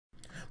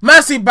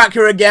Mercy back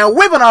here again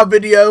with another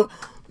video.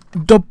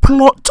 The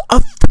plot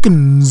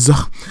thickens.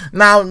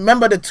 Now,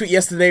 remember the tweet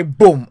yesterday?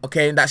 Boom.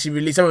 Okay, that she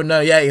released. Everyone know,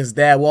 yeah, it's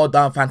there. Well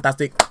done,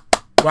 fantastic.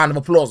 Round of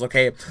applause.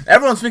 Okay,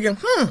 everyone's thinking,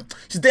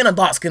 she's dating a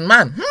dark skinned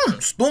man.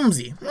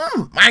 Stormzy.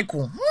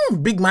 Michael.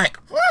 Big Mike.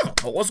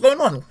 But what's going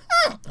on?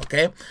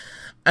 Okay.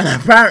 And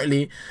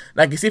apparently,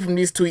 like you see from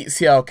these tweets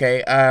here,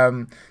 okay,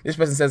 this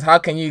person says, how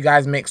can you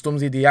guys make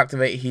Stormzy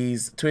deactivate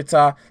his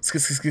Twitter?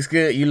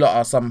 You lot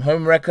are some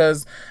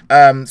homewreckers.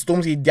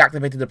 Stormzy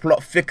deactivated, the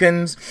plot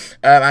thickens.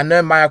 I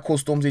know Maya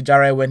calls Stormzy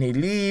Jare when he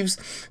leaves.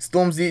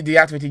 Stormzy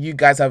deactivated, you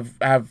guys have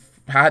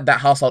had that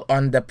household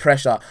under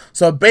pressure.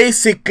 So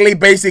basically,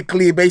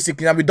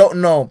 now we don't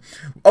know.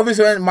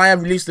 Obviously, when Maya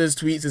released those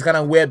tweets, it's kind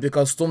of weird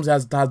because Stormzy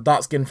has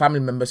dark-skinned family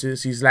members. So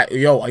she's like,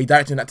 yo, are you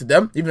directing that to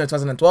them? Even in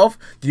 2012,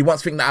 did you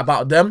once think that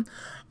about them?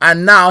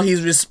 And now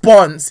his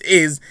response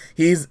is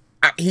he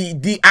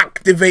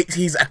deactivates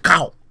his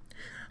account.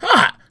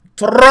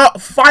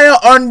 Fire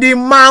on the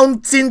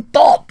mountain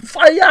top,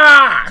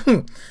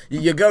 fire.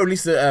 Your girl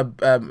released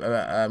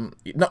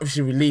not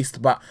she released,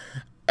 but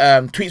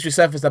tweets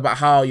resurfaced about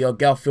how your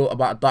girl felt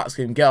about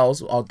dark-skinned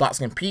girls or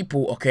dark-skinned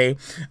people, okay?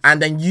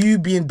 And then you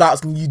being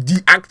dark-skinned, you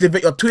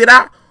deactivate your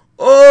Twitter.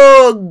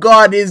 Oh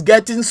God, it's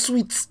getting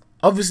sweet.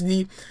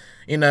 Obviously,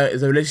 you know,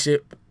 it's a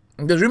relationship.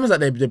 There's rumors that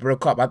they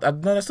broke up. I know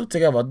they're still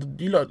together.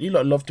 You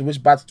lot love to wish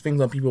bad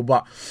things on people,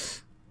 but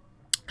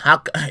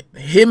how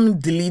him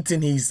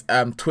deleting his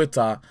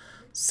Twitter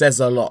says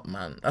a lot,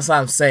 man. That's what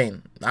I'm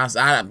saying. That's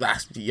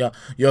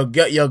your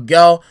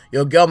girl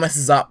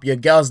messes up. Your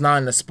girl's now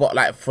in the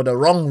spotlight for the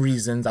wrong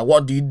reasons. And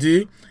what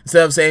do?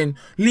 Instead of saying,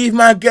 leave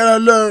my girl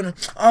alone,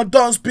 I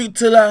don't speak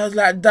to her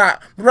like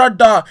that,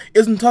 brother.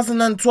 It's in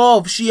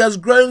 2012. She has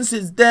grown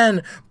since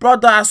then,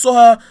 brother. I saw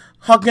her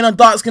hugging a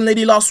dark-skinned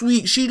lady last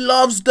week. She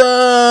loves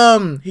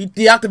them. He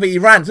deactivated. He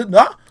ran. Said,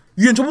 huh?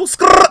 You in trouble?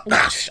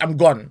 Gosh, I'm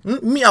gone.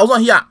 Me, I was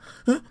not here.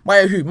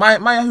 Maya who?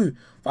 Maya who?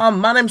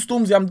 My name's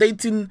Stormzy. I'm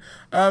dating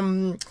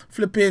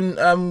flipping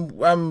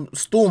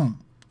Storm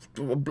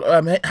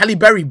Halle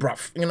Berry,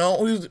 bruv. You know,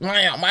 who's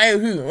Maya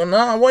who?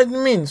 No, what do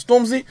you mean?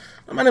 Stormzy?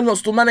 My name's not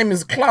Storm, my name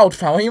is Cloud,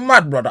 fam. Are you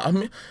mad, brother? I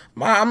mean,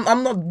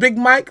 I'm not Big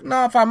Mike.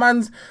 Nah, fam,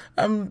 man's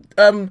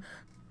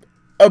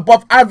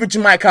above average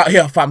Mike out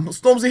here, fam.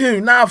 Stormzy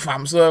who? Nah,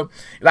 fam. So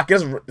like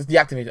it's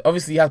deactivated.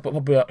 Obviously he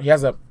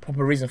has a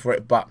proper reason for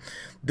it, but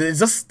it's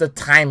just the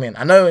timing.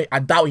 I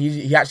doubt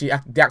he actually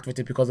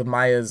deactivated because of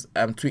Maya's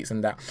tweets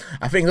and that.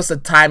 I think just the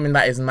timing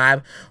that is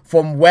mad.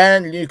 From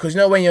when, because you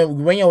know when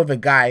you're with a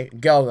guy,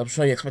 girls, I'm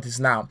sure you expect this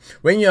now.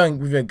 When you're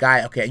with a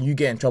guy, okay, and you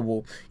get in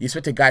trouble, you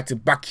expect a guy to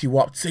back you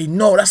up, say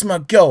no, that's my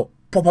girl.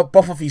 Pop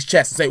off his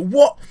chest and say,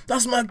 what?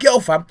 That's my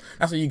girl, fam.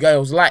 That's what you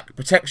girls like.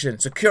 Protection,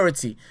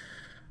 security.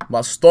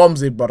 But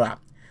Stormzy, brother,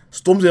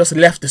 Stormzy just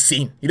left the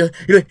scene. He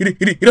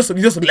just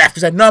left.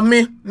 He said, no,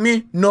 me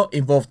not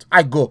involved.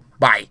 I go.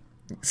 Bye.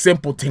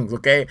 Simple things,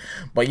 okay?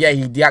 But yeah,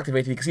 he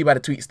deactivated. You can see by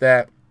the tweets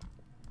there.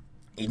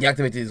 He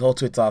deactivated his whole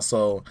Twitter.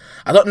 So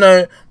I don't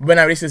know when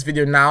I release this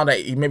video now that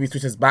he maybe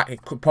Twitter's back. It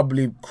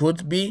probably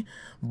could be,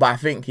 but I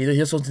think he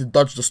just wanted to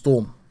dodge the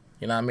storm.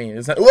 You know what I mean?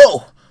 It's like,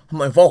 whoa, I'm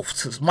not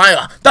involved. It's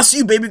Maya. That's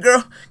you, baby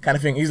girl. Kind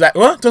of thing. He's like,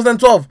 what?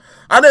 2012.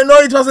 I didn't know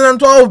you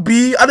 2012,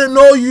 B. I didn't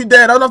know you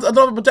there. I don't have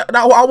to protect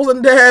that. I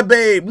wasn't there,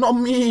 babe. Not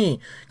me.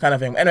 Kind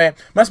of thing. Anyway,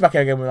 let's back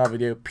here again with another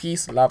video.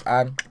 Peace, love,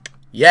 and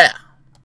yeah.